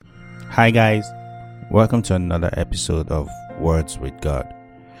Hi guys, welcome to another episode of Words with God.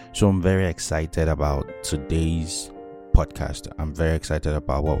 So I'm very excited about today's podcast. I'm very excited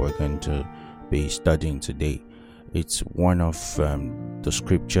about what we're going to be studying today. It's one of the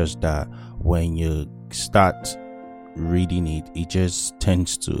scriptures that when you start reading it, it just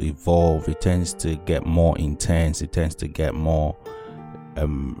tends to evolve. It tends to get more intense. It tends to get more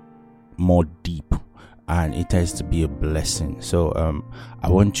deep. And it tends to be a blessing. So I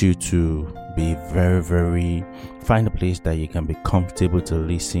want you to be very find a place that you can be comfortable to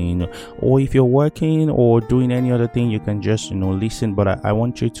listen, or if you're working or doing any other thing, you can just listen. But I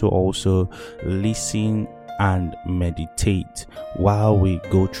want you to also listen and meditate while we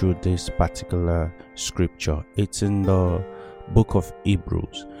go through this particular scripture. It's in the book of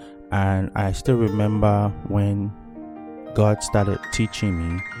Hebrews, and I still remember when God started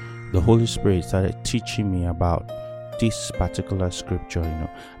teaching me. The Holy Spirit started teaching me about this particular scripture,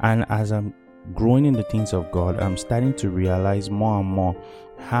 and as I'm growing in the things of God, I'm starting to realize more and more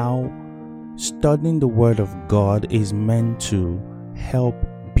how studying the Word of God is meant to help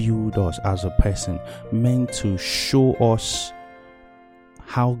build us as a person, meant to show us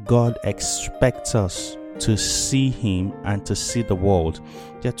how God expects us to see Him and to see the world.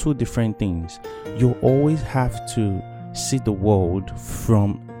 They're two different things. You always have to see the world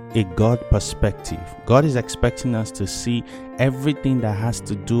from a God perspective. God is expecting us to see everything that has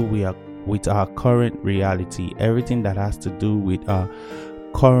to do with our current reality, everything that has to do with our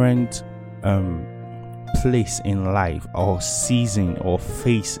current place in life, or season or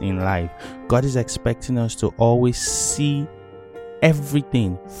phase in life. God is expecting us to always see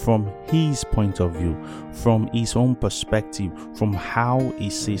everything from His point of view, from His own perspective, from how He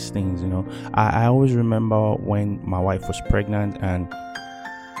sees things. I always remember when my wife was pregnant and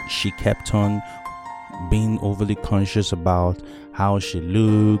she kept on being overly conscious about how she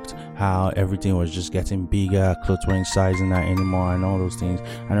looked, how everything was just getting bigger, clothes weren't sizing her anymore, and all those things.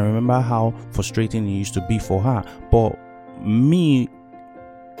 And I remember how frustrating it used to be for her. But me,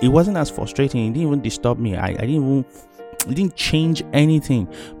 it wasn't as frustrating. It didn't even disturb me. It didn't change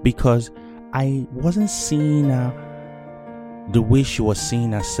anything, because I wasn't seeing her the way she was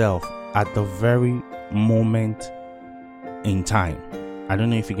seeing herself at the very moment in time. I don't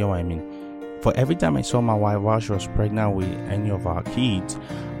know if you get what I mean. For every time I saw my wife while she was pregnant with any of our kids,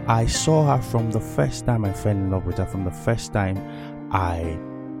 I saw her from the first time I fell in love with her, from the first time I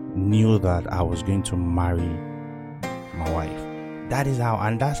knew that I was going to marry my wife. That's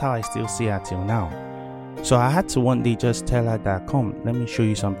how I still see her till now. So I had to one day just tell her that, come, let me show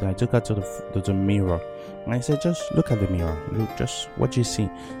you something. I took her to the mirror, and I said, just look at the mirror. Look, just what you see.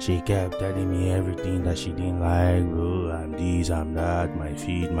 She kept telling me everything that she didn't like. Oh, I'm this, I'm that, my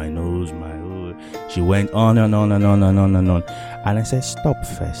feet, my nose, my... Oh. She went on and on and on and on and on. And I said, stop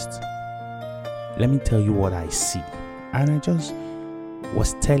first. Let me tell you what I see. And I just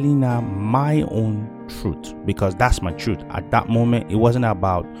was telling her my own truth, because that's my truth. At that moment, it wasn't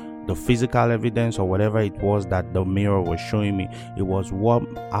about the physical evidence or whatever it was that the mirror was showing me. It was what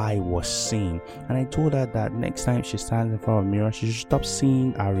I was seeing. And I told her that next time she stands in front of a mirror, she should stop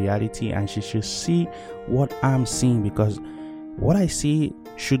seeing our reality and she should see what I'm seeing, because what I see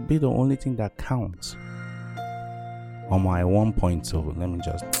should be the only thing that counts. On my 1 point, so let me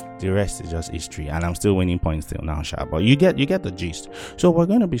just, the rest is just history, and I'm still winning points till now, Sha. But you get the gist. So we're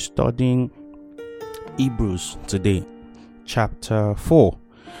going to be studying Hebrews today, chapter 4.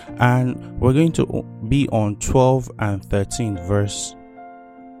 And we're going to be on 12 and 13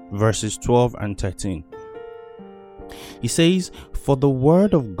 verses 12 and 13. He says, for the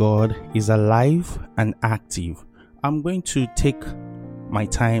word of God is alive and active. I'm going to take my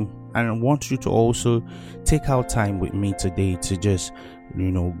time, and I want you to also take out time with me today to just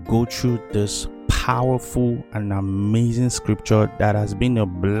go through this powerful and amazing scripture that has been a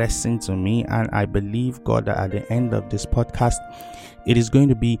blessing to me. And I believe, God, that at the end of this podcast, it is going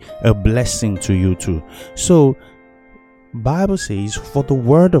to be a blessing to you too. So Bible says, for the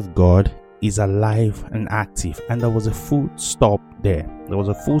word of God is alive and active. And there was a full stop there.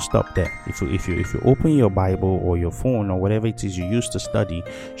 If you open your Bible or your phone or whatever it is you use to study,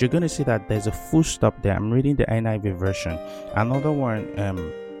 you're going to see that there's a full stop there. I'm reading the NIV version.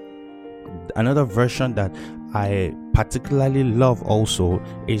 Another version that I particularly love also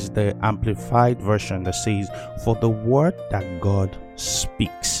is the Amplified version that says, for the word that God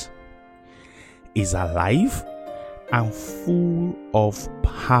speaks is alive and full of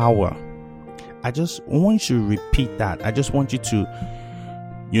power. I just want you to repeat that. I just want you to,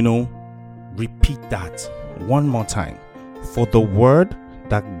 repeat that one more time. For the word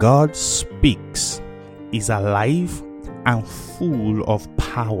that God speaks is alive and full of power.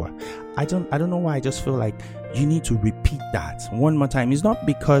 power. I don't know why I just feel like you need to repeat that one more time. It's not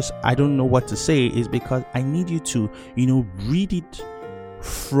because I don't know what to say, it's because I need you to, read it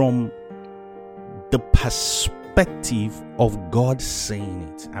from the perspective of God saying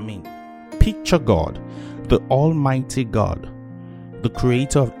it. I mean, picture God, the Almighty God, the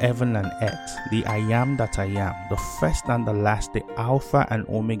creator of heaven and earth, the I am that I am, the first and the last, the Alpha and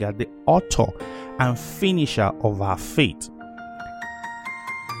Omega, the author and finisher of our faith.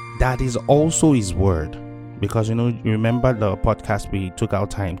 That is also his word. Because, you remember the podcast we took our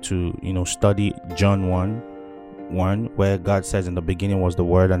time to, study John 1, where God says in the beginning was the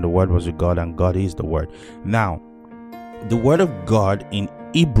word, and the word was with God, and God is the word. Now, the word of God in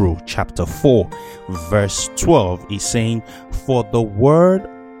Hebrew chapter 4 verse 12 is saying, for the word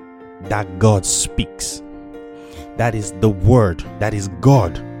that God speaks, that is the word, that is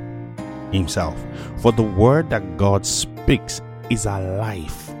God himself. For the word that God speaks is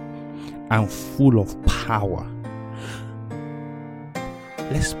alive and full of power.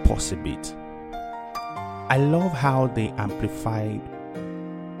 Let's pause a bit. I love how they amplified,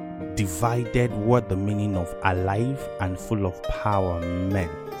 divided what the meaning of alive and full of power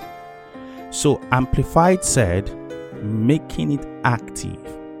meant. So Amplified said, making it active,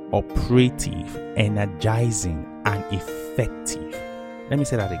 operative, energizing, and effective. Let me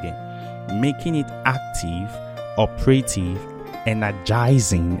say that again. Making it active, operative,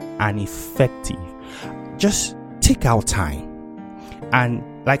 energizing, and effective. Just take our time. And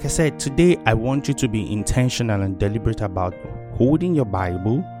like I said, today I want you to be intentional and deliberate about holding your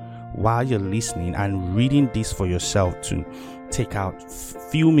Bible while you're listening and reading this for yourself. To take out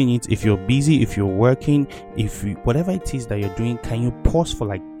few minutes. If you're busy, if you're working, whatever it is that you're doing, can you pause for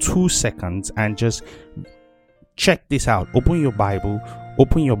like 2 seconds and just check this out? Open your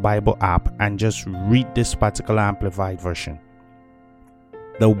Bible app and just read this particular amplified version.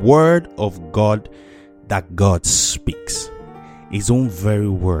 The word of God that God speaks, his own very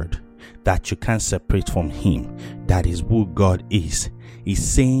word that you can't separate from him, that is who God is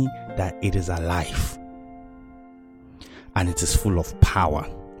saying that it is alive and it is full of power.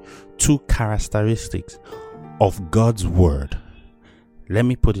 2 characteristics of God's word. Let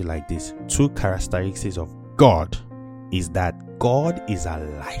me put it like this. 2 characteristics of God is that God is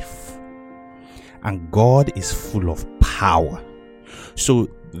alive and God is full of power. So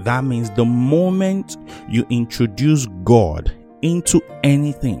that means the moment you introduce God into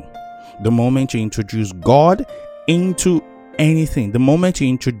anything, the moment you introduce God into anything, the moment you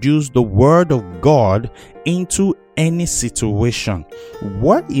introduce the word of God into any situation,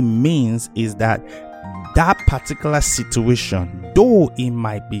 what it means is that that particular situation, though it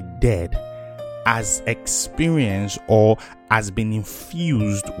might be dead, has experienced or has been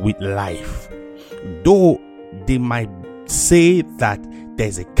infused with life. Though they might say that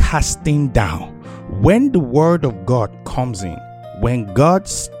there's a casting down, when the word of God comes in, when God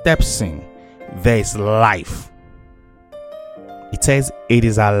steps in, there is life. It says it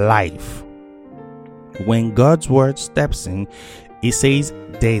is alive. When God's word steps in, it says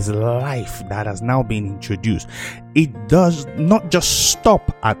there is life that has now been introduced. It does not just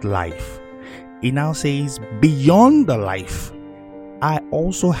stop at life. It now says beyond the life, I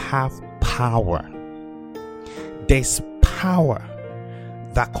also have power. There's power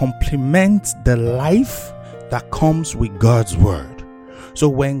that complements the life that comes with God's word. So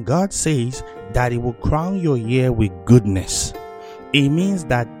when God says that He will crown your year with goodness, it means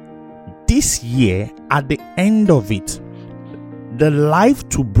that this year, at the end of it, the life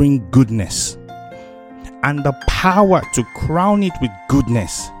to bring goodness and the power to crown it with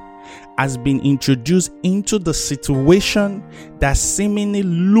goodness has been introduced into the situation that seemingly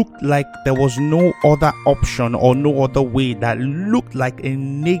looked like there was no other option or no other way, that looked like a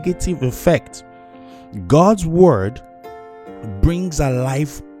negative effect. God's word brings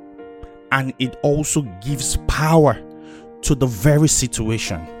alive, and it also gives power to the very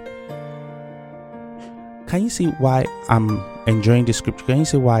situation. Can you see why I'm enjoying this scripture? Can you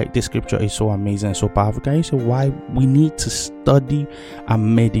see why this scripture is so amazing and so powerful? Can you see why we need to study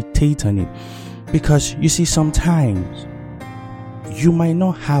and meditate on it? Because you see, sometimes you might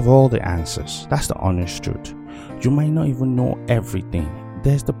not have all the answers. That's the honest truth. You might not even know everything.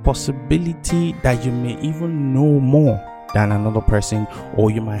 There's the possibility that you may even know more than another person, or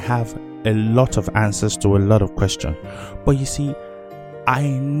you might have a lot of answers to a lot of questions. But you see, I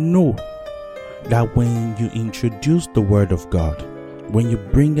know that when you introduce the word of God, when you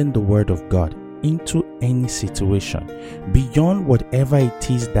bring in the word of God into any situation, beyond whatever it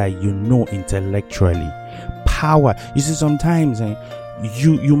is that you know intellectually, power. You see, sometimes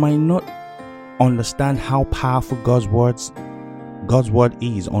you might not understand how powerful God's words God's word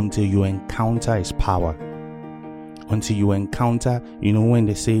is until you encounter his power. Until you encounter, when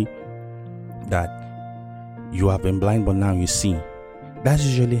they say that you have been blind but now you see. That's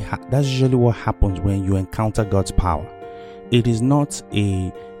usually what happens when you encounter God's power. It is not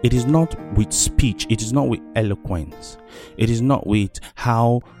with speech, it is not with eloquence, it is not with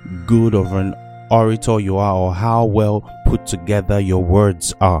how good of an orator you are or how well put together your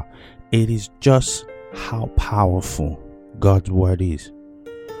words are. It is just how powerful God's word is.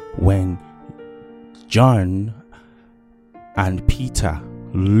 When John and Peter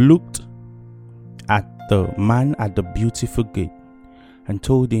looked at the man at the beautiful gate and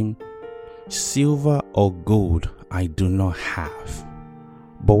told him, silver or gold I do not have,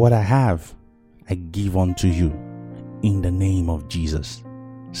 but what I have I give unto you. In the name of Jesus,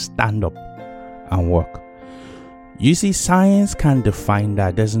 stand up and walk. You see, science can't define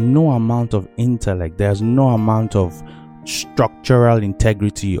that. There's no amount of intellect, there's no amount of structural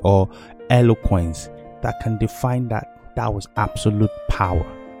integrity or eloquence that can define that. That was absolute power.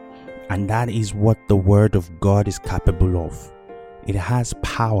 And that is what the word of God is capable of. It has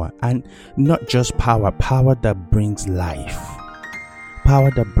power, and not just power that brings life.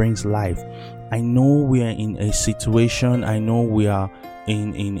 Power that brings life. I know we are in a situation, I know we are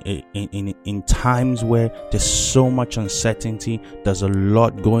in times where there's so much uncertainty. There's a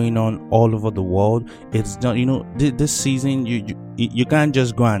lot going on all over the world. It's not, this season you can't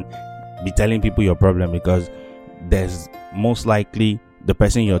just go and be telling people your problem, because there's most likely the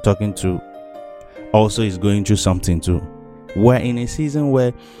person you're talking to also is going through something too. We're in a season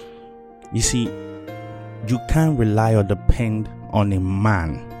where, you see, you can't rely or depend on a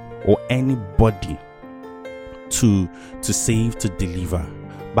man or anybody to save, to deliver.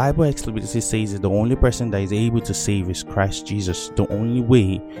 Bible explicitly says that the only person that is able to save is Christ Jesus. The only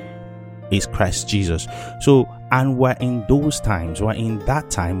way is Christ Jesus. So, and we're in those times, we're in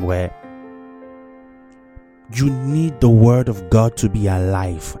that time where you need the word of God to be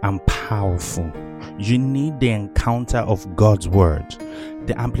alive and powerful. You need the encounter of God's word.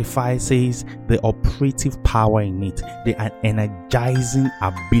 The Amplifier says the operative power in it, the energizing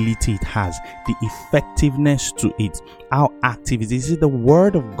ability it has, the effectiveness to it, how active it is. The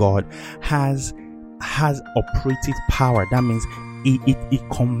word of God has operative power. That means it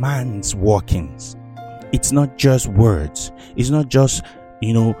commands workings. It's not just words. It's not just,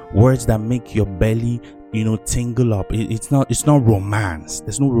 words that make your belly tingle up. It's not romance.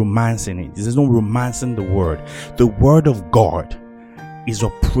 There's no romance in it. There's no romance in the word. The word of God is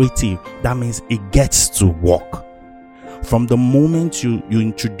operative. That means it gets to work. From the moment you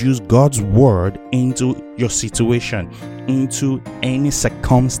introduce God's word into your situation, into any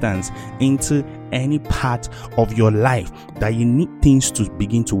circumstance, into any part of your life that you need things to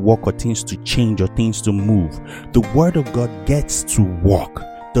begin to work or things to change or things to move, the word of God gets to work.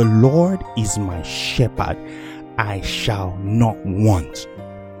 The Lord is my shepherd, I shall not want.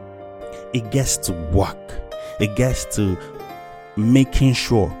 It gets to work. It gets to making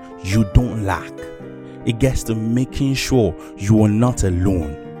sure you don't lack. It gets to making sure you are not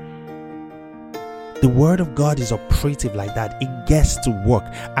alone. The word of God is operative like that. It gets to work.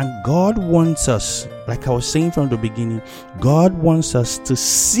 And God wants us, like I was saying from the beginning, God wants us to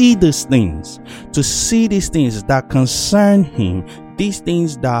see these things that concern Him, these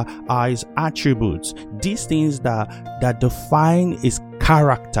things that are His attributes, these things that define His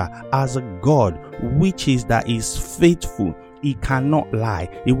character as a God, which is that He is faithful. He cannot lie.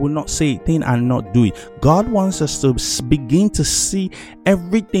 He will not say a thing and not do it. God wants us to begin to see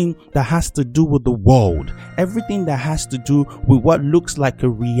everything that has to do with the world, everything that has to do with what looks like a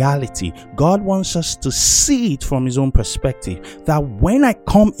reality. God wants us to see it from His own perspective, that when I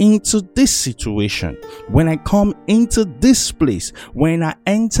come into this situation, when I come into this place, when I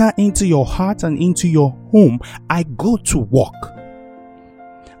enter into your heart and into your home, I go to work.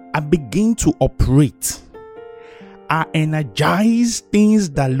 I begin to operate. I energize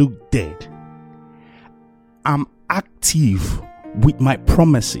things that look dead. I'm active with my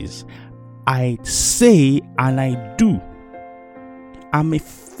promises. I say and I do. I'm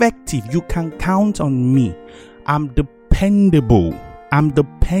effective. You can count on me. I'm dependable. I'm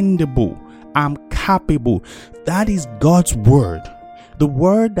capable. That is God's word. The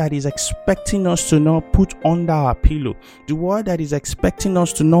word that is expecting us to not put under our pillow. The word that is expecting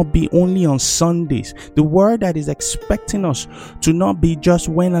us to not be only on Sundays. The word that is expecting us to not be just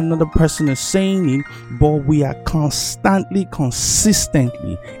when another person is saying it, but we are constantly,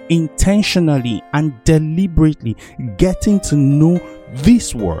 consistently, intentionally, and deliberately getting to know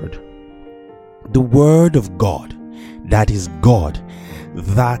this word. The word of God, that is God,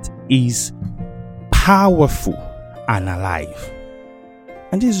 that is powerful and alive.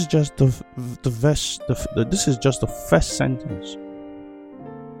 And this is just the verse. This is just the first sentence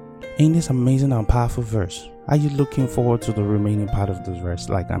in this amazing and powerful verse. Are you looking forward to the remaining part of this verse?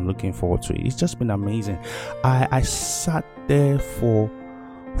 Like I'm looking forward to it. It's just been amazing. I sat there for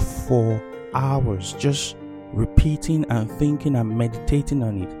hours just repeating and thinking and meditating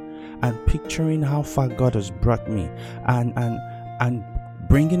on it and picturing how far God has brought me and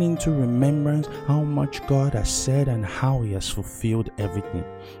bringing into remembrance how much God has said and how He has fulfilled everything.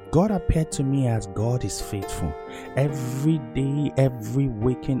 God appeared to me as God is faithful. Every day, every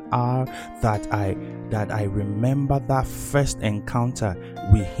waking hour that I remember that first encounter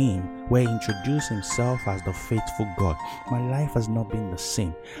with Him, where He introduced Himself as the faithful God, my life has not been the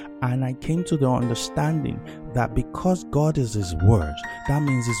same. And I came to the understanding that because God is His word, that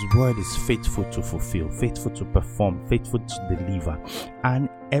means His word is faithful to fulfill, faithful to perform, faithful to deliver. And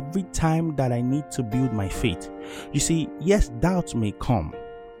every time that I need to build my faith, you see, yes, doubt may come.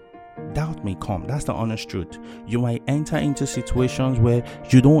 Doubt may come. That's the honest truth. You might enter into situations where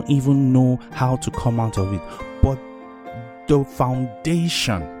you don't even know how to come out of it. But the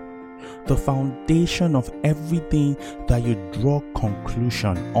foundation of everything that you draw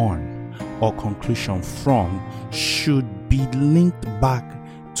conclusion on or conclusion from should be linked back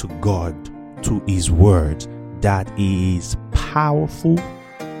to God, to His word, that is powerful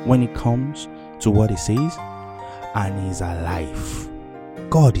when it comes to what He says and is alive.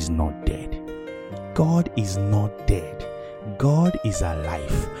 God is not dead. God is not dead. God is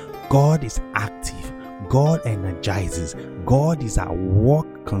alive. God is active. God energizes. God is at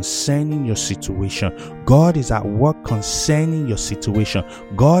work concerning your situation. God is at work concerning your situation.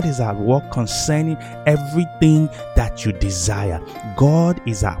 God is at work concerning everything that you desire. God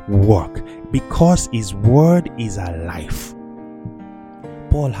is at work because His word is alive.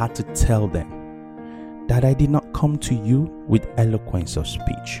 Paul had to tell them that I did not come to you with eloquence of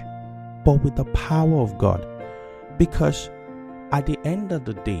speech, but with the power of God. Because at the end of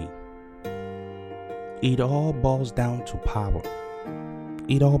the day, it all boils down to power.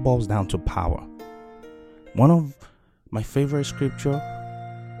 It all boils down to power. One of my favorite scripture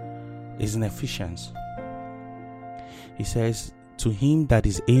is in Ephesians. He says, to Him that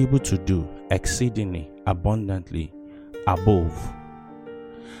is able to do exceedingly abundantly above,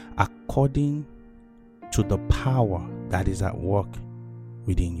 according to the power that is at work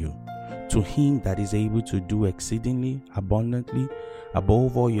within you. To Him that is able to do exceedingly abundantly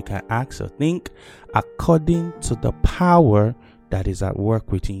above all you can ask or think, according to the power that is at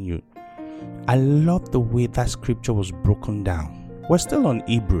work within you. I love the way that scripture was broken down. We're still on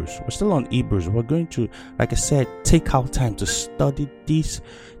Hebrews. We're going to, like I said, take our time to study this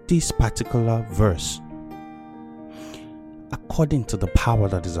particular verse. According to the power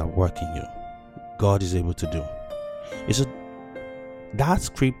that is at work in you, God is able to do. It's that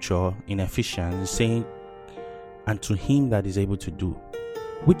scripture in Ephesians is saying, and to Him that is able to do,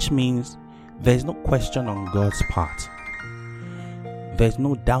 which means there's no question on God's part. There's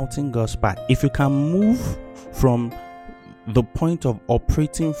no doubting God's part. If you can move from the point of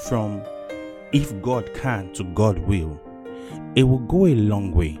operating from if God can to God will, it will go a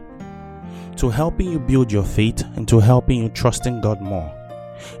long way to helping you build your faith and to helping you trust in God more.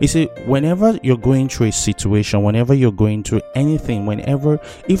 You see, whenever you're going through a situation, whenever you're going through anything, whenever,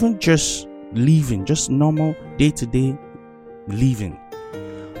 even just living, just normal day-to-day living,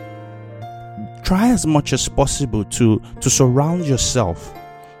 try as much as possible to surround yourself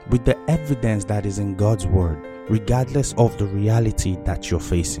with the evidence that is in God's word, regardless of the reality that you're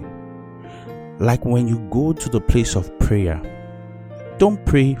facing. Like when you go to the place of prayer, don't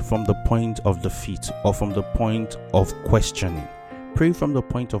pray from the point of defeat or from the point of questioning. Pray from the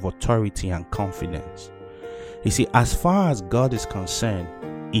point of authority and confidence. You see, as far as God is concerned,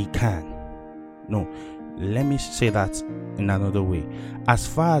 He can. No, let me say that in another way. As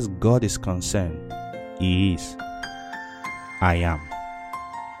far as God is concerned, He is. I am.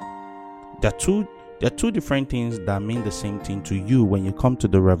 There are two different things that mean the same thing to you when you come to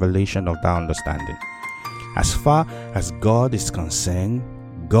the revelation of that understanding. As far as God is concerned,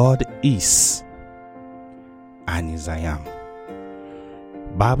 God is and is I am.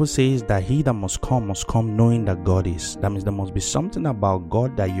 Bible says that he that must come knowing that God is. That means there must be something about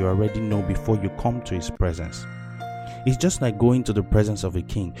God that you already know before you come to His presence. It's just like going to the presence of a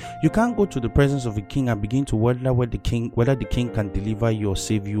king. You can't go to the presence of a king and begin to whether the king can deliver you or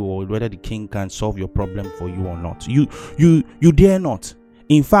save you, or whether the king can solve your problem for you or not. You dare not.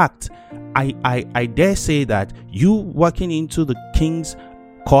 In fact, I dare say that you walking into the king's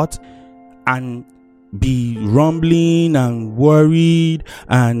court and be rumbling and worried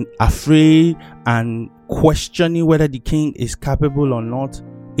and afraid and questioning whether the king is capable or not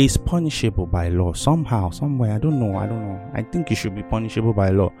is punishable by law somewhere. I don't know. I think it should be punishable by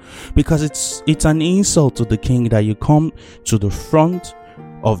law, because it's an insult to the king that you come to the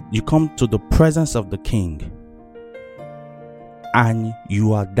presence of the king and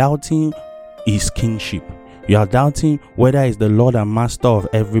you are doubting his kingship. You are doubting whether he's the Lord and Master of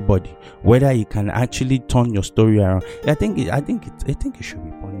everybody, whether he can actually turn your story around. I think it should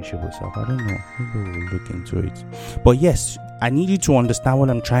be punishable. So I don't know. Maybe we'll look into it. But yes, I need you to understand what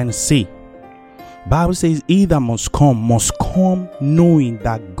I'm trying to say. Bible says he that must come knowing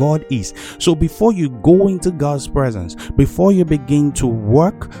that God is. So before you go into God's presence, before you begin to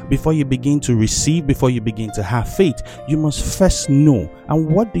work, before you begin to receive, before you begin to have faith, you must first know. And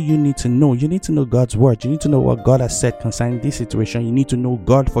what do you need to know? You need to know God's word. You need to know what God has said concerning this situation. You need to know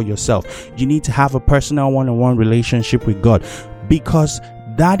God for yourself. You need to have a personal one-on-one relationship with God, because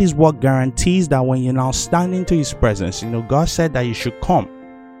that is what guarantees that when you now stand into his presence, God said that you should come,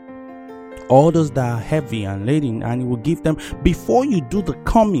 all those that are heavy and laden, and he will give them. Before you do the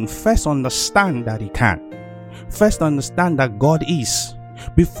coming, first understand that he can. First understand that God is.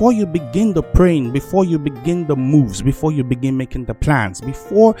 Before you begin the praying, before you begin the moves, before you begin making the plans,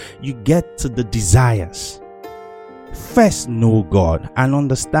 before you get to the desires, first know God and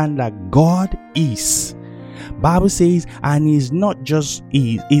understand that God is. Bible says, and he's not just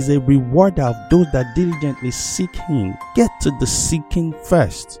is a rewarder of those that diligently seek him. Get to the seeking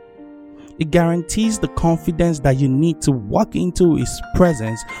first. It guarantees the confidence that you need to walk into his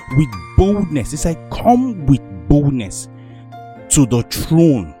presence with boldness. It's like, come with boldness to the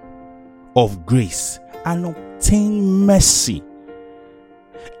throne of grace and obtain mercy.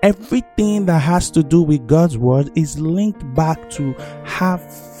 Everything that has to do with God's word is linked back to have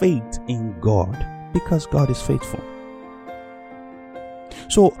faith in God, because God is faithful.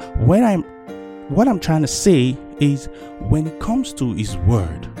 So what I'm trying to say is, when it comes to his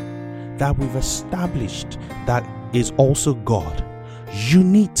word that we've established that is also God, you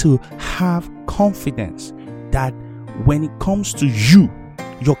need to have confidence that when it comes to you,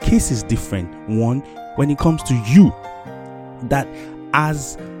 your case is different. One, when it comes to you, that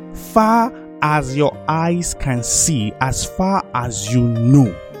as far as your eyes can see, as far as you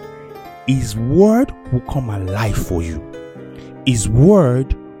know, his word will come alive for you. His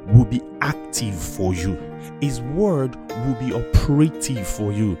word will be active for you. His word will be operative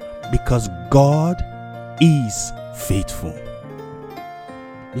for you, because God is faithful.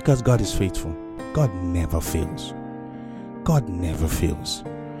 Because God is faithful. God never fails. God never fails.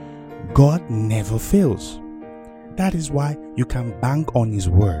 God never fails. That is why you can bank on his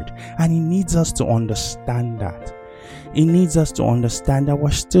word. And he needs us to understand that. He needs us to understand that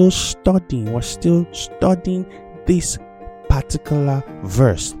we're still studying this particular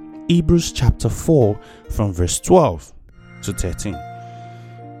verse. Hebrews chapter 4 from verse 12 to 13.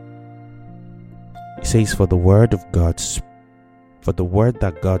 It says, for the word that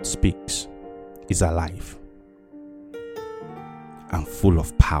God speaks is alive and full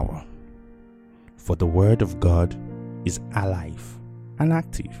of power. For the word of God is alive and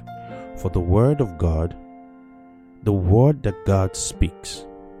active. For the word of God, the word that God speaks,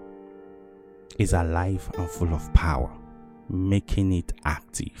 is alive and full of power, making it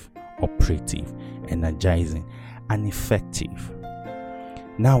active, operative, energizing, and effective.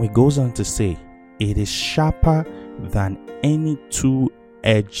 Now it goes on to say, it is sharper than any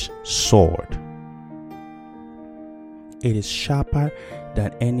two-edged sword. It is sharper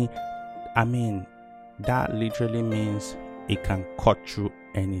than any, that literally means it can cut through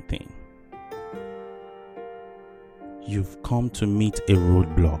anything. You've come to meet a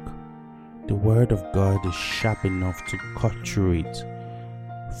roadblock. The word of God is sharp enough to cut through it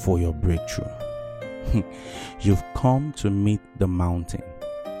for your breakthrough. You've come to meet the mountain.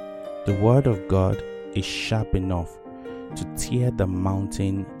 The word of God is sharp enough to tear the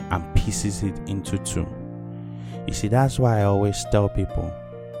mountain and pieces it into two. You see, that's why I always tell people,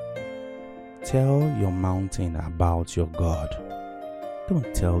 tell your mountain about your God.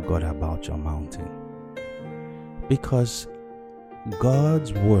 Don't tell God about your mountain. Because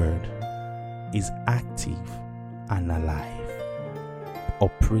God's word is active and alive,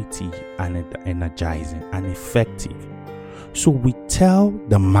 operative and energizing and effective. So we tell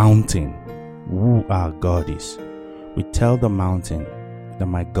the mountain who our God is. We tell the mountain that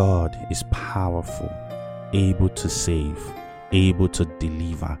my God is powerful, able to save, able to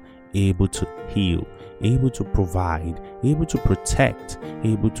deliver, able to heal, able to provide, able to protect,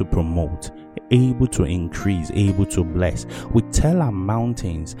 able to promote, able to increase, able to bless. We tell our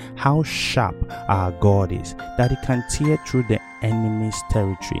mountains how sharp our God is, that it can tear through the enemy's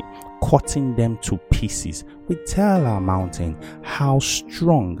territory cutting them to pieces. We tell our mountain how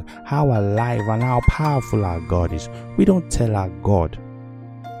strong, how alive, and how powerful our God is. We don't tell our God,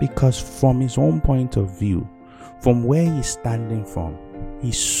 because from his own point of view, from where he's standing from,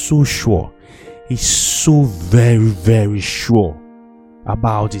 he's so sure. He's so very, very sure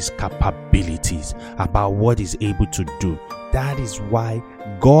about his capabilities, about what he's able to do. That is why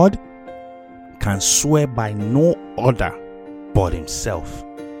God can swear by no other but himself.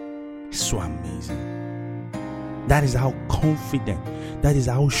 It's so amazing. That is how confident, that is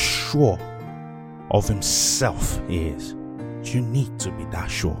how sure of himself he is. You need to be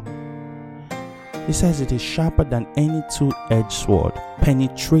that sure. He says it is sharper than any two-edged sword,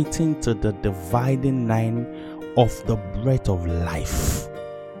 penetrating to the dividing line of the breath of life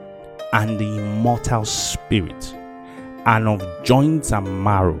and the immortal spirit, and of joints and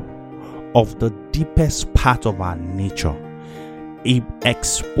marrow, of the deepest part of our nature. It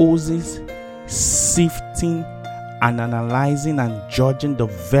exposes, sifting and analyzing and judging the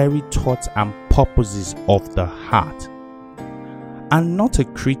very thoughts and purposes of the heart. And not a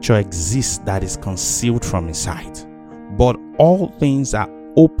creature exists that is concealed from his sight, but all things are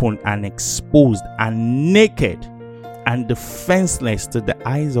open and exposed and naked and defenseless to the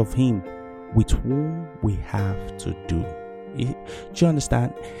eyes of him with whom we have to do. Do you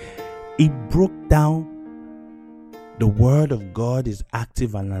understand? He broke down the word of God is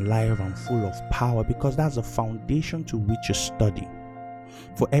active and alive and full of power, because that's the foundation to which you study.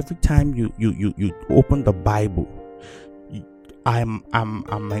 For every time you open the Bible, I'm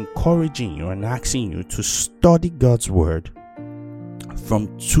encouraging you and asking you to study God's word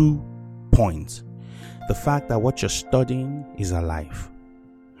from 2 points. The fact that what you're studying is alive.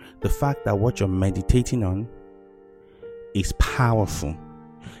 The fact that what you're meditating on is powerful.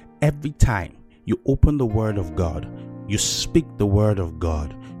 Every time you open the word of God, you speak the word of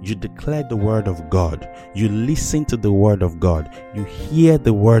God, you declare the word of God, you listen to the word of God, you hear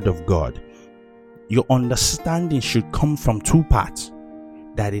the word of God. Your understanding should come from 2 parts: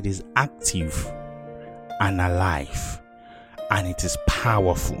 that it is active and alive, and it is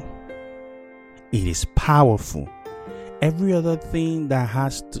powerful. It is powerful. Every other thing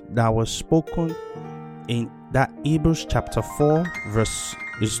that was spoken in that Hebrews chapter 4 verse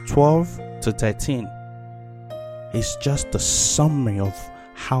is 12 to 13 is just a summary of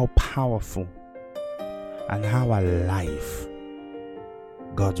how powerful and how alive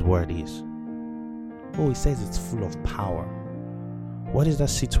God's word is. Oh, it says it's full of power. What is that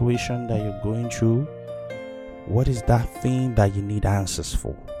situation that you're going through? What is that thing that you need answers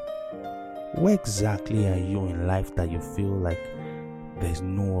for? Where exactly are you in life that you feel like there's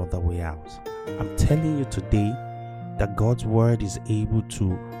no other way out? I'm telling you today that God's word is able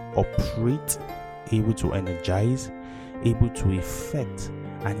to operate, able to energize, able to effect,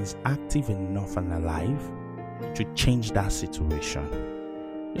 and is active enough and alive to change that situation.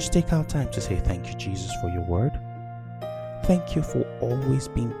 Just take our time to say thank you, Jesus, for your word. Thank you for always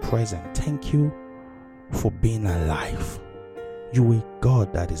being present. Thank you for being alive. You are a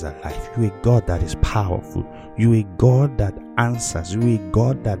God that is alive. You are a God that is powerful. You are a God that answers. You are a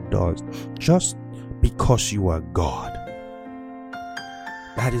God that does. Just because you are God.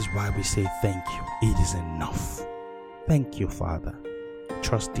 That is why we say thank you. It is enough. Thank you, Father.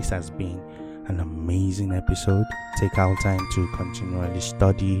 Trust this has been an amazing episode. Take our time to continually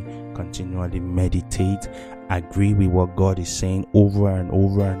study, continually meditate, agree with what God is saying over and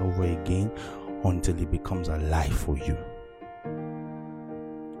over and over again until it becomes alive for you.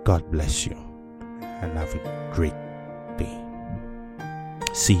 God bless you and have a great day.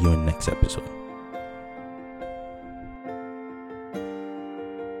 See you in the next episode.